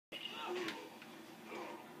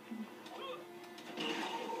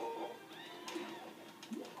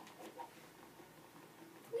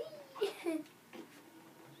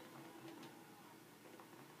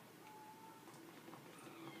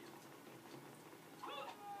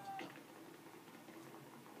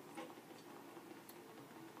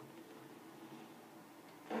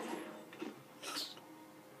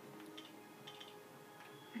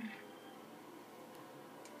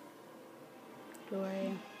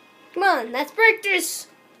Come on, let's break this.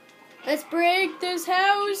 Let's break this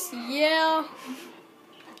house. Yeah.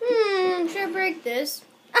 Should I break this?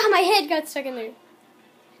 Ah, my head got stuck in there.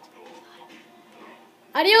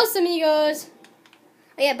 Adios, amigos.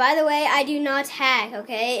 Oh yeah, by the way, I do not hack,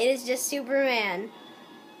 okay? It is just Superman.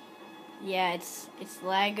 Yeah, it's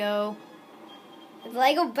Lego. It's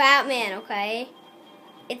Lego Batman, okay?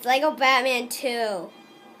 It's Lego Batman 2.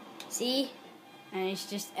 See? And it's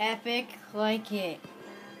just epic like it.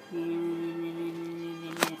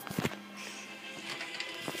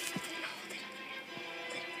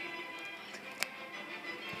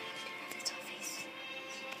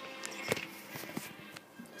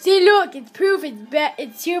 See, look, it's proof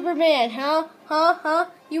it's Superman, huh?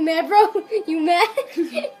 You mad, bro? You mad?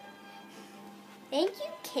 Thank you,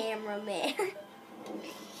 cameraman.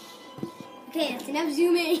 Okay, let's enough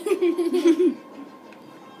zooming.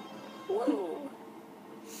 Whoa.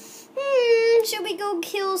 Should we go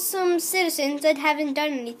kill some citizens that haven't done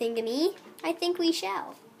anything to me? I think we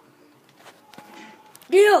shall.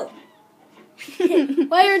 Yo!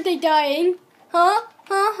 Why aren't they dying? Huh?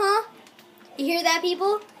 You hear that,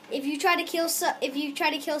 people? If you try to kill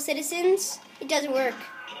citizens, it doesn't work.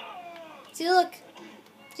 See, look.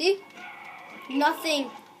 See?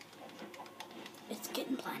 Nothing. It's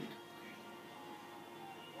getting planned.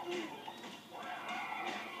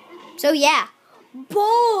 So yeah.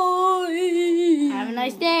 Bye. Have a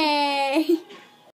nice day.